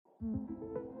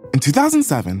In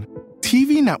 2007,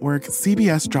 TV network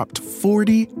CBS dropped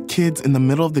 40 kids in the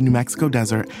middle of the New Mexico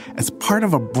desert as part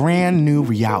of a brand new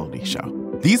reality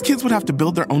show. These kids would have to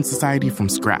build their own society from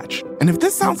scratch. And if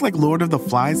this sounds like Lord of the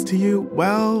Flies to you,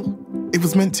 well, it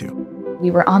was meant to. We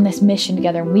were on this mission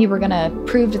together, and we were going to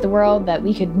prove to the world that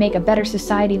we could make a better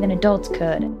society than adults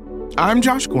could. I'm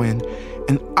Josh Gwynn,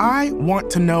 and I want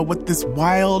to know what this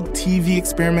wild TV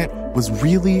experiment was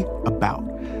really about.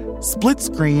 Split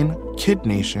Screen, Kid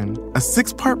Nation, a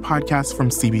 6-part podcast from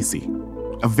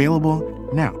CBC. Available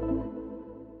now.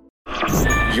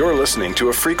 You're listening to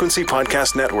a Frequency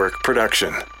Podcast Network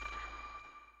production.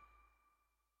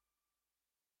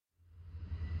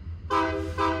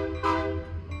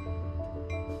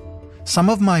 Some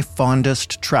of my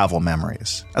fondest travel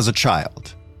memories as a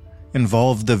child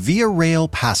involved the Via Rail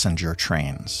passenger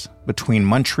trains between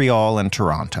Montreal and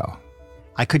Toronto.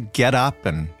 I could get up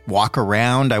and walk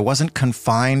around. I wasn't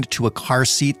confined to a car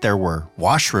seat. There were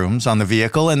washrooms on the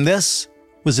vehicle, and this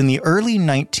was in the early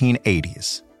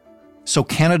 1980s. So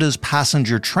Canada's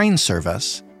passenger train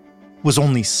service was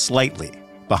only slightly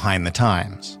behind the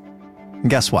times. And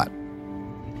guess what?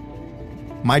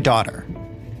 My daughter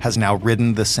has now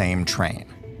ridden the same train.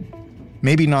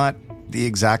 Maybe not the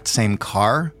exact same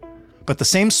car, but the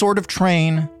same sort of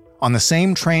train, on the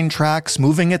same train tracks,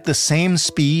 moving at the same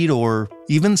speed or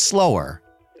even slower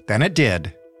than it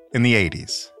did in the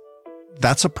 80s.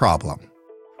 That's a problem.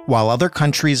 While other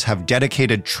countries have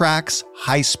dedicated tracks,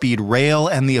 high-speed rail,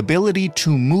 and the ability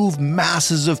to move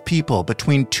masses of people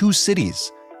between two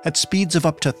cities at speeds of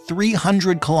up to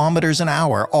 300 kilometers an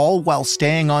hour, all while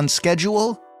staying on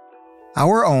schedule,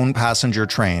 our own passenger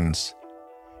trains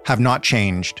have not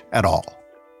changed at all.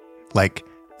 Like,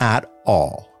 at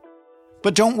all.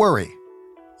 But don't worry.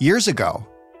 Years ago,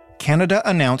 Canada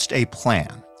announced a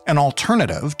plan, an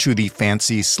alternative to the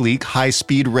fancy, sleek,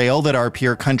 high-speed rail that our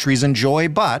peer countries enjoy,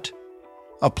 but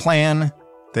a plan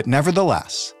that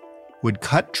nevertheless would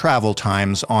cut travel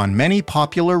times on many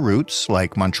popular routes,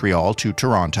 like Montreal to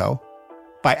Toronto,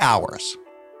 by hours.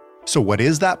 So what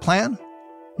is that plan?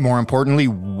 More importantly,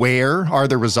 where are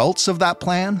the results of that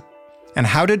plan? And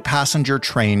how did passenger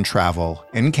train travel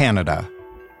in Canada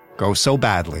go so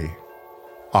badly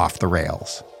off the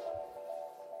rails?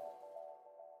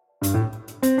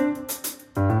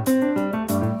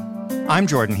 I'm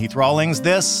Jordan Heath Rawlings.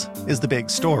 This is The Big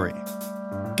Story.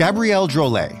 Gabrielle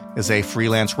Drolet is a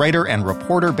freelance writer and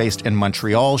reporter based in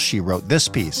Montreal. She wrote this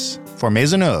piece for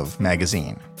Maisonneuve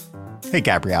magazine. Hey,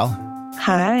 Gabrielle.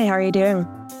 Hi, how are you doing?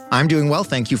 I'm doing well.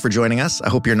 Thank you for joining us. I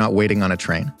hope you're not waiting on a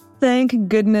train. Thank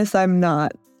goodness I'm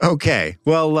not. Okay.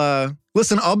 Well,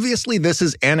 listen, obviously this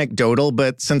is anecdotal,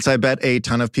 but since I bet a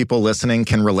ton of people listening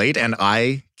can relate, and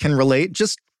I can relate,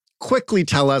 just quickly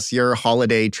tell us your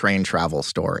holiday train travel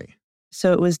story.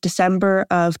 So it was December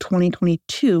of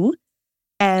 2022,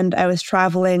 and I was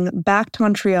traveling back to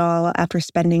Montreal after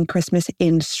spending Christmas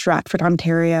in Stratford,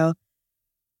 Ontario.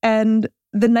 And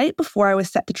the night before I was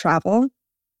set to travel,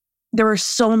 there were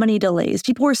so many delays.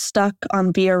 People were stuck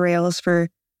on Via Rails for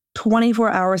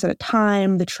 24 hours at a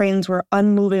time. The trains were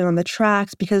unmoving on the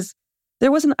tracks because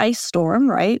there was an ice storm,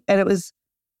 right? And it was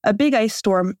a big ice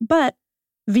storm, but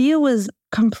Via was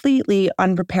completely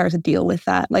unprepared to deal with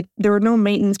that. Like, there were no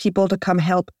maintenance people to come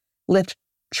help lift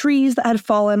trees that had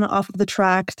fallen off of the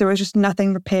tracks. There was just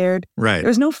nothing prepared. Right. There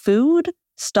was no food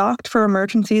stocked for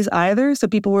emergencies either. So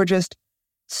people were just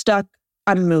stuck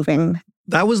unmoving.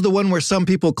 That was the one where some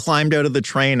people climbed out of the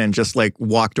train and just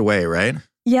walked away, right?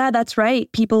 Yeah, that's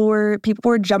right. People were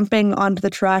jumping onto the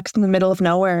tracks in the middle of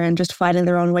nowhere and just finding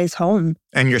their own ways home.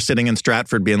 And you're sitting in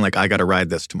Stratford being like, I got to ride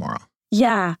this tomorrow.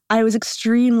 Yeah, I was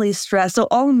extremely stressed. So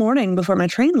all morning before my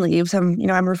train leaves, I'm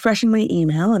refreshing my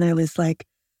email, and I was like,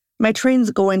 my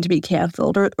train's going to be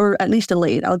canceled or at least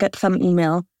delayed. I'll get some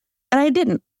email. And I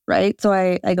didn't, right? So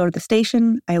I go to the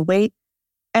station, I wait.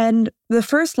 And the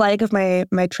first leg of my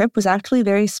trip was actually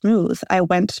very smooth. I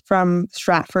went from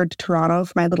Stratford to Toronto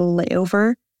for my little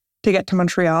layover to get to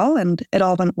Montreal, and it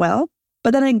all went well.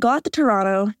 But then I got to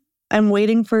Toronto. I'm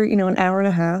waiting for, an hour and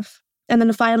a half. And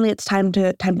then finally it's time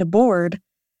to board.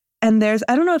 And I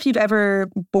don't know if you've ever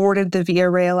boarded the Via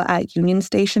Rail at Union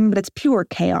Station, but it's pure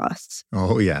chaos.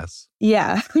 Oh, yes.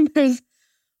 Yeah. There's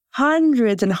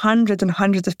hundreds and hundreds and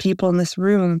hundreds of people in this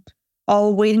room,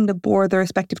 all waiting to board their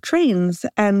respective trains.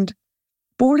 And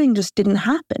boarding just didn't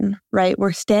happen, right?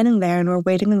 We're standing there and we're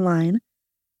waiting in line.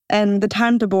 And the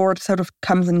time to board sort of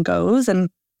comes and goes, and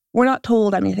we're not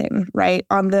told anything, right?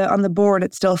 On the board,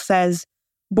 it still says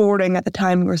boarding at the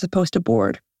time we're supposed to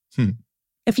board.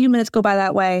 A few minutes go by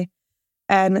that way,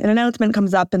 and an announcement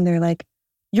comes up, and they're like,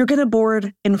 you're going to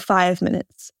board in 5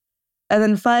 minutes. And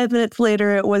then 5 minutes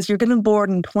later, it was, you're going to board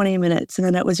in 20 minutes. And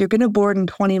then it was, you're going to board in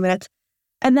 20 minutes.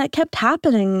 And that kept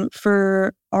happening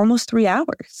for almost 3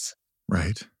 hours.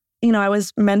 Right. I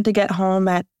was meant to get home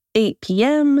at 8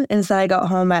 p.m. Instead, I got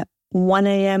home at 1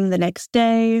 a.m. the next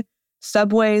day.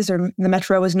 Subways or the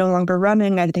metro was no longer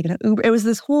running. I had to take an Uber. It was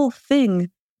this whole thing.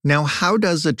 Now, how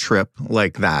does a trip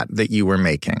like that you were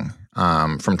making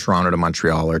from Toronto to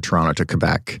Montreal or Toronto to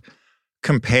Quebec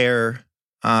compare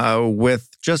with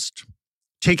just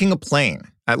taking a plane,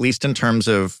 at least in terms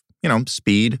of,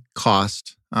 speed,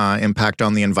 cost, impact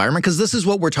on the environment? Because this is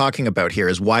what we're talking about here,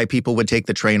 is why people would take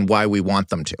the train, why we want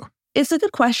them to. It's a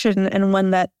good question, and one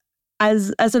that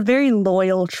as a very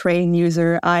loyal train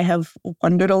user, I have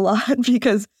wondered a lot,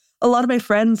 because a lot of my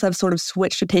friends have sort of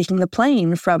switched to taking the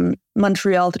plane from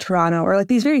Montreal to Toronto, or like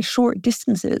these very short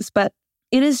distances. But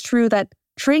it is true that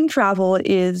train travel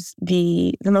is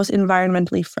the most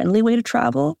environmentally friendly way to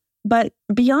travel. But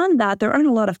beyond that, there aren't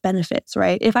a lot of benefits,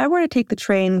 right? If I were to take the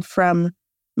train from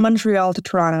Montreal to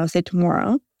Toronto, say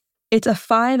tomorrow, it's a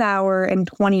 5-hour and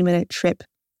 20-minute trip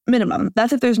minimum.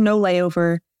 That's if there's no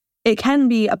layover. It can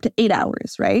be up to 8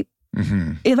 hours, right?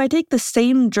 Mm-hmm. If I take the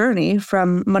same journey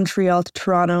from Montreal to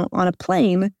Toronto on a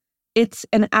plane, it's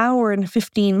an hour and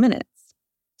 15 minutes.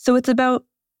 So it's about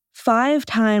 5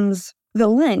 times the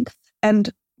length.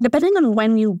 And depending on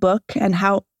when you book and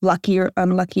how lucky or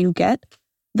unlucky you get,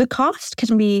 the cost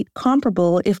can be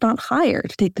comparable, if not higher,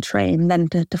 to take the train than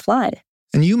to fly.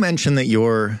 And you mentioned that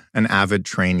you're an avid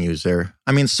train user.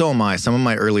 I mean, so am I. Some of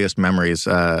my earliest memories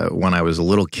when I was a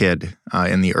little kid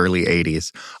in the early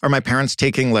 80s are my parents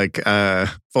taking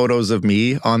photos of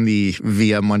me on the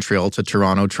via Montreal to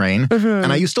Toronto train. Mm-hmm.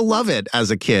 And I used to love it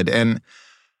as a kid. And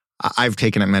I've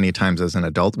taken it many times as an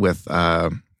adult with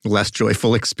less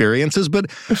joyful experiences. But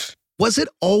was it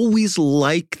always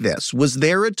like this? Was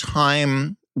there a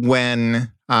time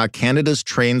when Canada's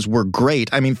trains were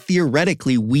great? I mean,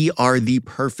 theoretically, we are the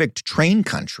perfect train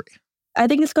country. I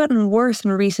think it's gotten worse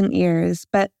in recent years.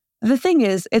 But the thing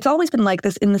is, it's always been like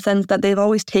this in the sense that they've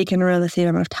always taken around the same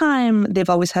amount of time. They've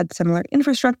always had similar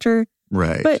infrastructure.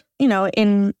 Right. But, in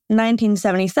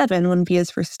 1977, when VIA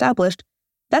was first established,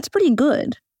 that's pretty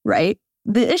good, right?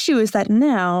 The issue is that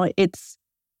now it's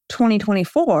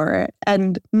 2024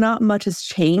 and not much has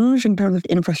changed in terms of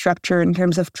infrastructure, in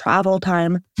terms of travel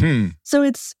time. So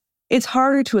it's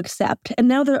harder to accept. And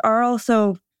now there are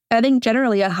also, I think,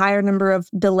 generally a higher number of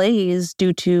delays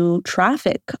due to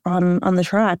traffic on the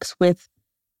tracks with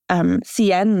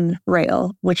CN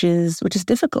rail, which is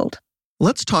difficult.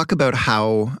 Let's talk about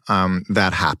how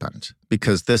that happened,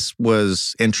 because this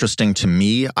was interesting to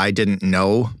me. I didn't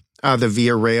know the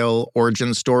Via Rail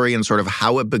origin story and sort of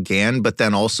how it began, but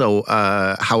then also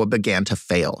how it began to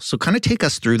fail. So kind of take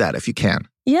us through that if you can.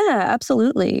 Yeah,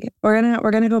 absolutely. We're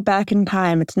gonna go back in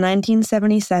time. It's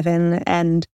 1977,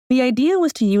 and the idea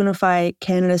was to unify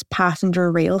Canada's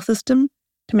passenger rail system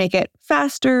to make it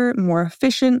faster, more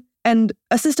efficient, and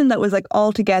a system that was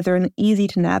all together and easy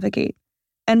to navigate.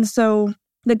 And so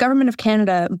the government of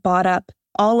Canada bought up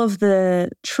all of the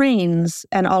trains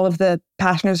and all of the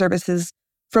passenger services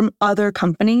from other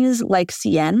companies like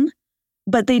CN,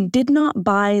 but they did not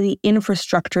buy the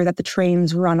infrastructure that the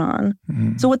trains run on.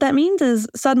 Mm. So what that means is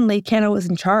suddenly Canada was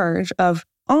in charge of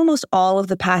almost all of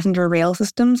the passenger rail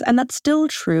systems, and that's still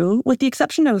true, with the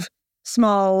exception of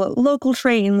small local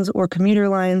trains or commuter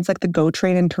lines like the GO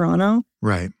train in Toronto.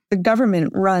 Right. The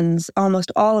government runs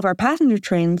almost all of our passenger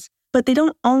trains, but they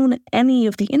don't own any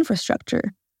of the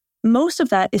infrastructure. Most of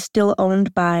that is still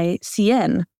owned by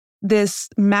CN, this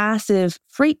massive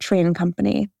freight train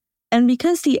company. And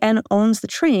because CN owns the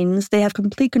trains, they have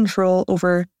complete control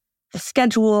over the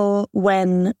schedule,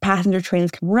 when passenger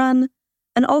trains can run,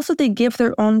 and also they give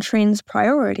their own trains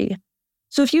priority.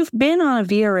 So if you've been on a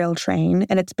Via Rail train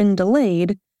and it's been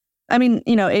delayed, I mean,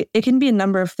 it can be a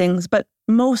number of things, but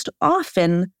most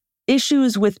often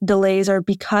issues with delays are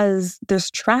because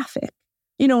there's traffic.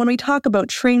 When we talk about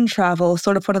train travel,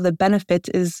 sort of one of the benefits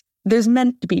is there's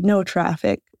meant to be no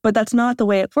traffic, but that's not the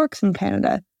way it works in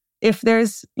Canada. If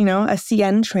there's, a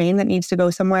CN train that needs to go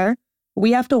somewhere,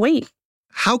 we have to wait.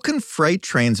 How can freight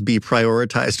trains be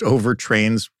prioritized over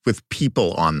trains with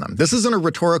people on them? This isn't a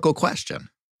rhetorical question.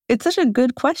 It's such a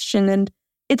good question, and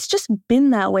it's just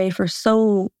been that way for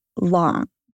so long.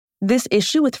 This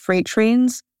issue with freight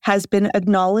trains has been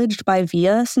acknowledged by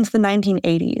VIA since the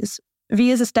 1980s.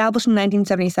 VIA is established in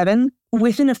 1977.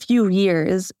 Within a few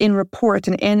years, in reports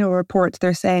and annual reports,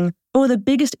 they're saying, the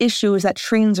biggest issue is that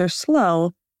trains are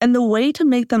slow, and the way to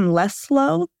make them less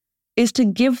slow is to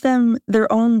give them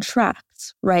their own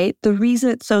tracks, right? The reason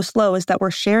it's so slow is that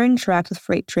we're sharing tracks with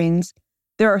freight trains.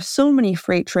 There are so many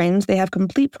freight trains, they have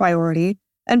complete priority.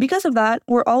 And because of that,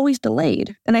 we're always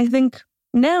delayed. And I think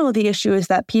now the issue is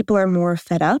that people are more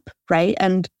fed up, right?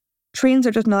 And trains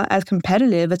are just not as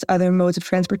competitive as other modes of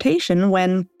transportation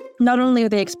when not only are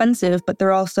they expensive, but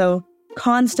they're also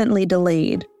constantly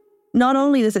delayed. Not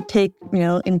only does it take,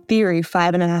 in theory,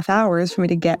 5.5 hours for me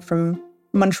to get from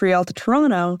Montreal to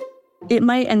Toronto, it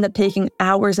might end up taking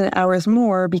hours and hours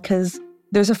more because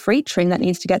there's a freight train that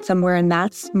needs to get somewhere, and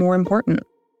that's more important.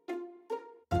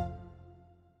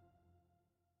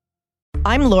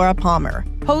 I'm Laura Palmer,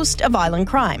 host of Island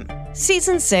Crime.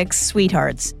 Season 6,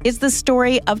 Sweethearts, is the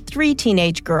story of 3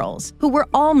 teenage girls who were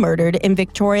all murdered in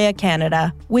Victoria,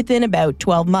 Canada, within about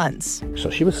 12 months.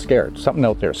 So she was scared. Something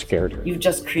out there scared her. You've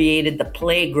just created the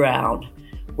playground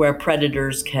where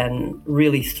predators can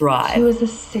really thrive. She was a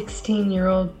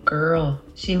 16-year-old girl.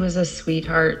 She was a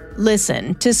sweetheart.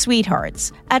 Listen to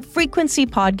Sweethearts at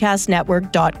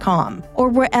frequencypodcastnetwork.com or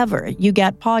wherever you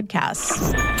get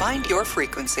podcasts. Find your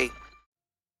frequency.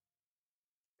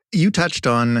 You touched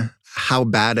on how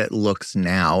bad it looks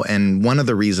now. And one of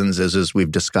the reasons as we've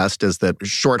discussed, is that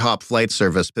short hop flight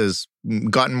service has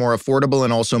gotten more affordable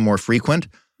and also more frequent.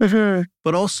 Mm-hmm.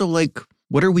 But also,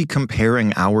 what are we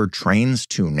comparing our trains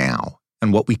to now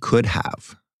and what we could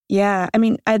have? Yeah,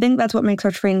 I think that's what makes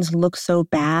our trains look so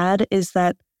bad is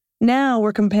that now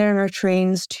we're comparing our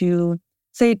trains to,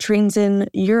 say, trains in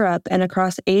Europe and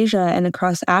across Asia and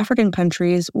across African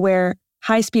countries where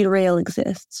high-speed rail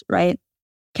exists, right?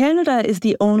 Canada is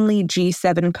the only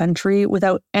G7 country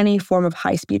without any form of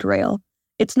high-speed rail.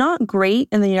 It's not great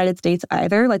in the United States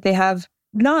either. They have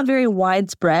not very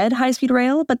widespread high-speed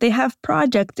rail, but they have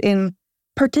projects in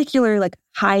particular,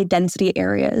 high-density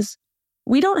areas.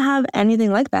 We don't have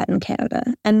anything like that in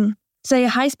Canada. And say a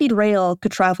high-speed rail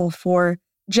could travel for,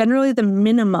 generally the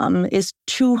minimum is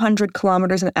 200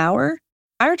 kilometers an hour.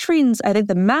 Our trains, I think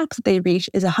the max that they reach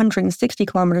is 160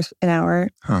 kilometers an hour.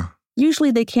 Huh.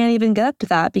 Usually they can't even get up to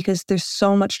that because there's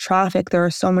so much traffic, there are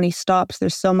so many stops,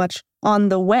 there's so much on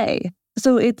the way.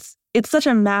 So it's such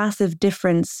a massive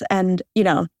difference. And,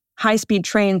 high-speed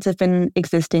trains have been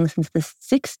existing since the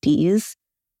 60s.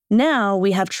 Now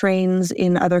we have trains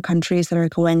in other countries that are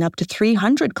going up to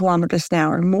 300 kilometers an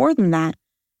hour, more than that.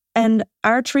 And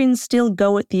our trains still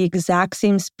go at the exact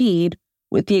same speed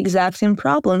with the exact same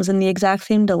problems and the exact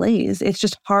same delays. It's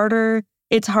just harder.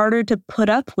 It's harder to put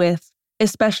up with,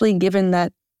 especially given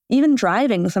that even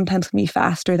driving sometimes can be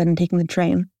faster than taking the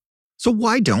train. So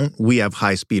why don't we have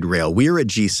high-speed rail? We're a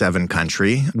G7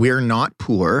 country. We're not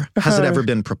poor. Has it ever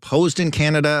been proposed in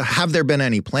Canada? Have there been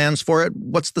any plans for it?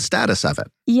 What's the status of it?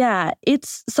 Yeah,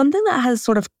 it's something that has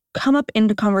sort of come up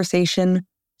into conversation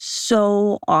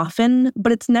so often,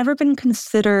 but it's never been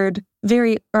considered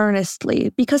very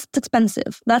earnestly because it's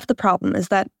expensive. That's the problem, is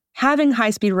that having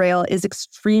high-speed rail is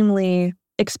extremely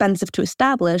expensive to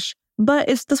establish, but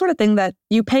it's the sort of thing that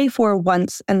you pay for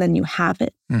once and then you have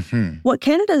it. Mm-hmm. What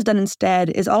Canada has done instead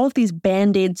is all of these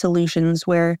Band-Aid solutions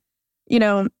where,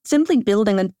 simply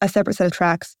building a separate set of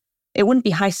tracks, it wouldn't be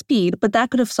high speed, but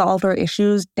that could have solved our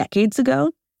issues decades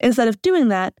ago. Instead of doing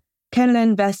that, Canada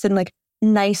invests in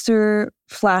nicer,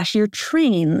 flashier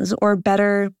trains or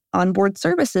better onboard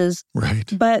services. Right.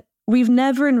 But we've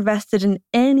never invested in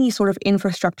any sort of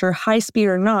infrastructure, high speed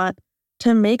or not,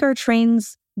 to make our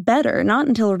trains better, not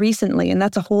until recently, and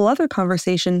that's a whole other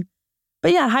conversation.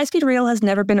 But yeah, high-speed rail has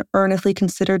never been earnestly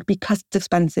considered because it's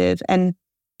expensive, and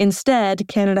instead,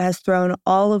 Canada has thrown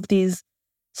all of these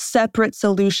separate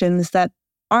solutions that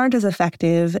aren't as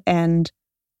effective and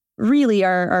really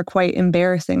are quite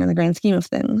embarrassing in the grand scheme of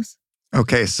things.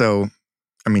 Okay, so,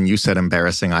 you said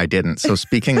embarrassing, I didn't. So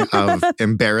speaking of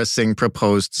embarrassing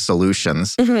proposed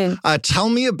solutions, tell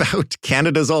me about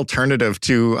Canada's alternative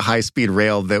to high-speed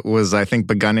rail that was, I think,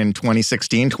 begun in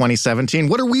 2016, 2017.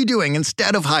 What are we doing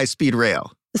instead of high-speed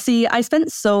rail? See, I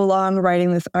spent so long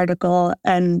writing this article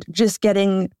and just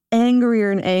getting angrier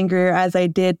and angrier as I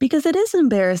did because it is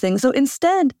embarrassing. So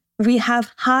instead, we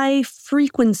have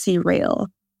high-frequency rail.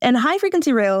 And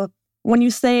high-frequency rail, when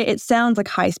you say it sounds like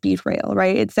high-speed rail,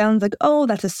 right? It sounds like, oh,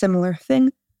 that's a similar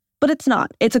thing. But it's not.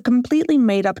 It's a completely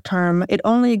made-up term. It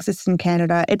only exists in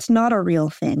Canada. It's not a real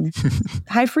thing.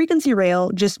 High-frequency rail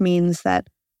just means that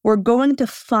we're going to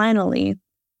finally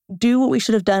do what we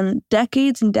should have done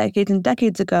decades and decades and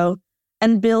decades ago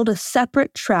and build a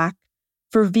separate track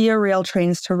for Via Rail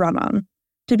trains to run on.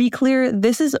 To be clear,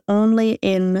 this is only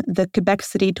in the Quebec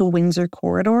City to Windsor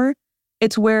corridor.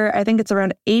 It's where I think it's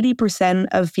around 80%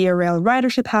 of Via Rail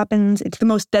ridership happens. It's the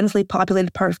most densely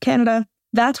populated part of Canada.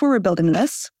 That's where we're building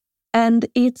this. And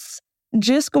it's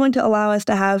just going to allow us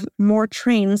to have more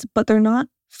trains, but they're not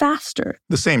faster.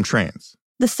 The same trains.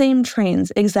 The same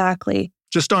trains, exactly.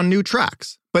 Just on new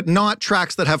tracks, but not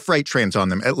tracks that have freight trains on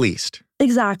them, at least.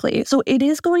 Exactly. So it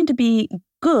is going to be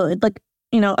good. Like,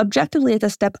 objectively, it's a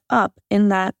step up in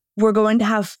that we're going to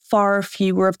have far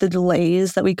fewer of the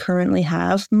delays that we currently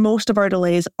have. Most of our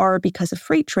delays are because of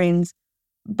freight trains.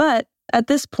 But at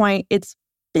this point, it's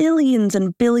billions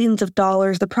and billions of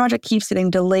dollars. The project keeps getting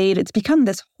delayed. It's become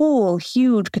this whole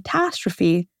huge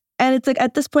catastrophe. And it's like,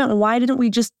 at this point, why didn't we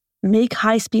just make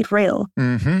high-speed rail?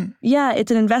 Mm-hmm. Yeah,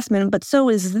 it's an investment, but so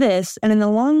is this. And in the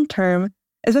long term,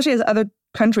 especially as other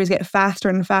countries get faster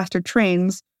and faster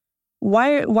trains,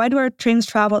 why do our trains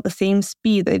travel at the same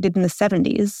speed that they did in the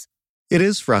 70s? It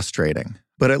is frustrating,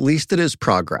 but at least it is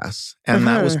progress. And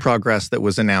that was progress that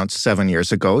was announced 7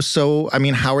 years ago. So,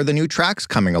 how are the new tracks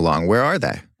coming along? Where are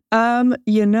they?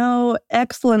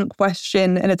 Excellent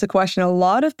question. And it's a question a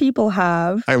lot of people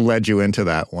have. I led you into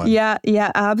that one. Yeah,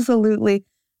 absolutely.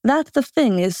 That's the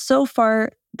thing, is so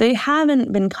far, they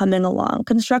haven't been coming along.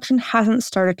 Construction hasn't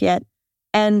started yet,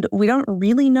 and we don't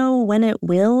really know when it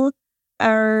will.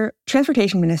 Our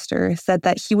transportation minister said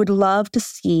that he would love to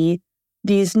see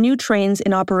these new trains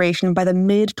in operation by the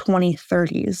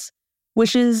mid-2030s,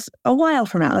 which is a while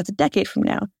from now. That's a decade from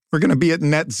now. We're going to be at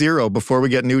net zero before we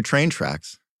get new train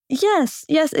tracks. Yes,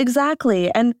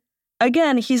 exactly. And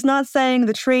again, he's not saying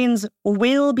the trains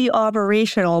will be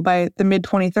operational by the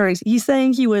mid-2030s. He's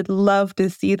saying he would love to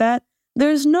see that.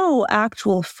 There's no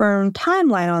actual firm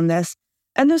timeline on this.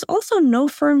 And there's also no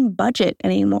firm budget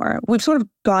anymore. We've sort of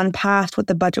gone past what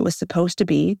the budget was supposed to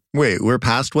be. Wait, we're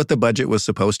past what the budget was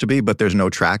supposed to be, but there's no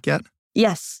track yet?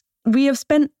 Yes. We have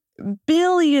spent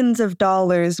billions of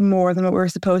dollars more than what we were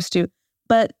supposed to.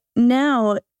 But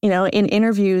now, in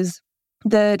interviews,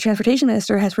 the transportation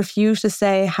minister has refused to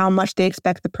say how much they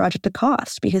expect the project to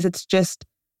cost because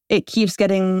it keeps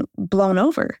getting blown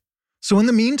over. So in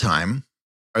the meantime,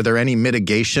 are there any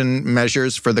mitigation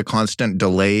measures for the constant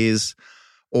delays?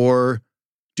 Or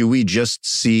do we just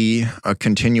see a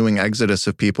continuing exodus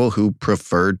of people who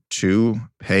prefer to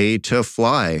pay to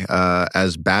fly,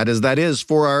 as bad as that is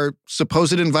for our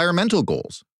supposed environmental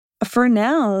goals? For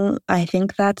now, I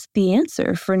think that's the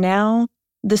answer. For now,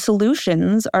 the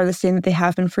solutions are the same that they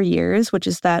have been for years, which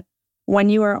is that when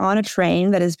you are on a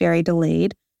train that is very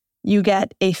delayed, you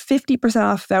get a 50%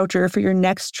 off voucher for your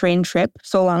next train trip,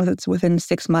 so long as it's within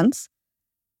 6 months.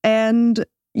 And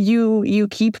you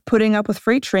keep putting up with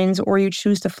freight trains or you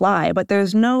choose to fly. But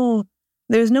there's no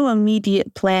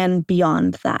immediate plan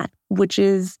beyond that, which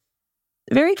is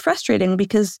very frustrating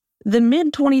because the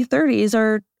mid-2030s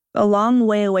are a long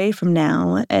way away from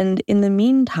now. And in the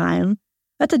meantime,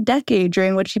 that's a decade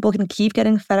during which people can keep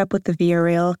getting fed up with the Via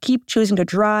Rail, keep choosing to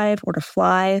drive or to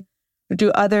fly, or do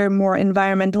other more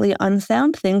environmentally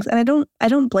unsound things. And I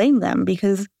don't blame them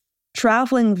because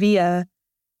traveling via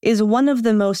is one of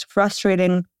the most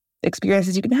frustrating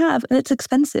experiences you can have, and it's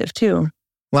expensive too.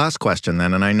 Last question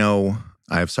then, and I know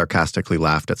I've sarcastically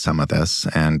laughed at some of this,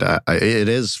 and it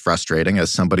is frustrating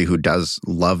as somebody who does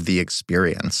love the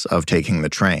experience of taking the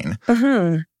train.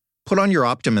 Mm-hmm. Put on your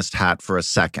optimist hat for a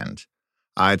second.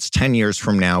 It's 10 years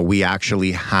from now, we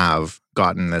actually have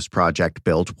gotten this project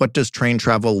built. What does train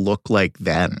travel look like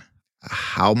then?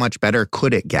 How much better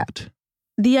could it get?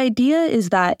 The idea is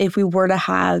that if we were to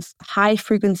have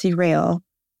high-frequency rail,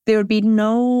 there would be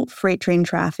no freight train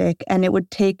traffic, and it would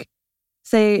take,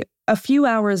 say, a few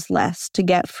hours less to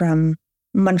get from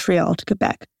Montreal to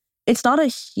Quebec. It's not a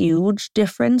huge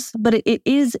difference, but it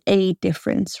is a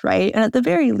difference, right? And at the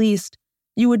very least,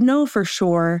 you would know for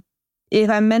sure if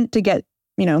I'm meant to get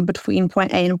between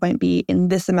point A and point B in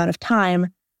this amount of time,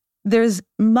 there's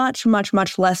much, much,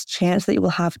 much less chance that you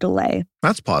will have a delay.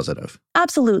 That's positive.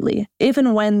 Absolutely. If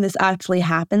and when this actually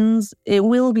happens, it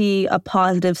will be a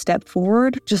positive step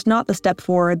forward, just not the step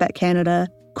forward that Canada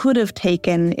could have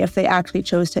taken if they actually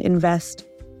chose to invest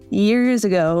years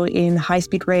ago in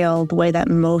high-speed rail the way that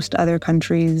most other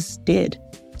countries did.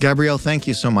 Gabrielle, thank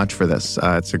you so much for this.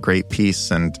 It's a great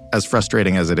piece, and as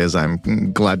frustrating as it is, I'm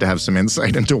glad to have some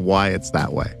insight into why it's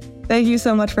that way. Thank you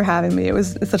so much for having me.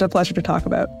 It's such a pleasure to talk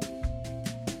about.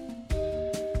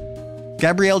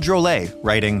 Gabrielle Drolet,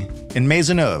 writing in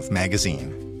Maisonneuve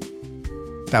magazine.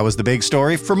 That was the big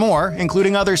story. For more,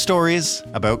 including other stories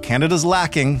about Canada's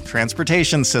lacking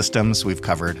transportation systems, we've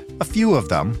covered a few of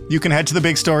them. You can head to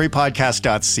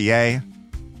thebigstorypodcast.ca.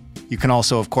 You can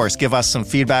also, of course, give us some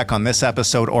feedback on this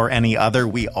episode or any other.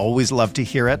 We always love to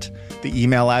hear it. The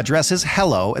email address is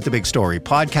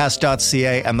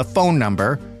hello@thebigstorypodcast.ca, and the phone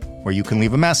number, where you can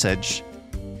leave a message,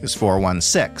 is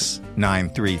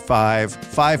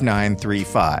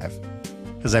 416-935-5935.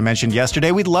 As I mentioned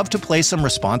yesterday, we'd love to play some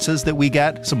responses that we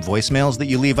get, some voicemails that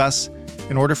you leave us.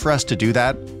 in order for us to do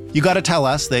that, you got to tell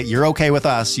us that you're okay with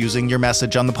us using your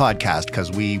message on the podcast, because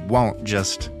we won't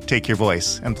just take your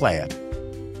voice and play it.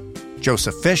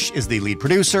 Joseph Fish is the lead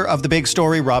producer of The Big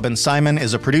Story. Robin Simon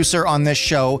is a producer on this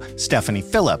show. Stephanie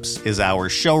Phillips is our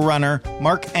showrunner.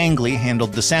 Mark Angley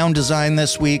handled the sound design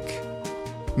this week.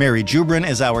 Mary Jubrin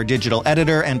is our digital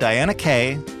editor, and Diana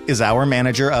Kay is our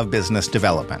manager of business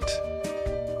development.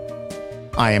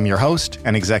 I am your host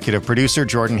and executive producer,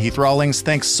 Jordan Heath Rawlings.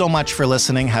 Thanks so much for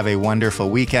listening. Have a wonderful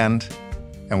weekend,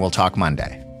 and we'll talk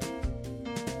Monday.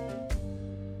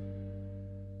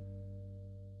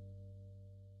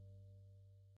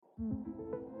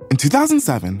 In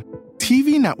 2007,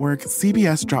 TV network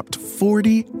CBS dropped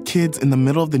 40 kids in the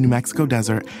middle of the New Mexico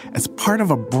desert as part of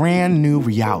a brand new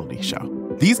reality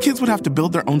show. These kids would have to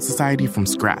build their own society from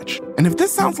scratch. And if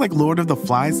this sounds like Lord of the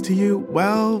Flies to you,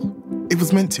 well, it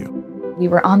was meant to. We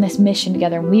were on this mission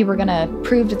together, and we were going to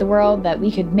prove to the world that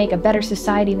we could make a better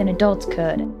society than adults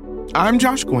could. I'm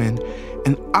Josh Gwynn,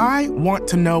 and I want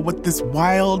to know what this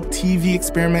wild TV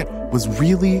experiment was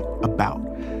really about.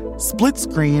 Split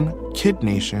Screen, Kid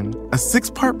Nation, a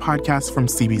 6-part podcast from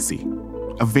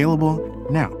CBC. Available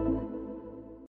now.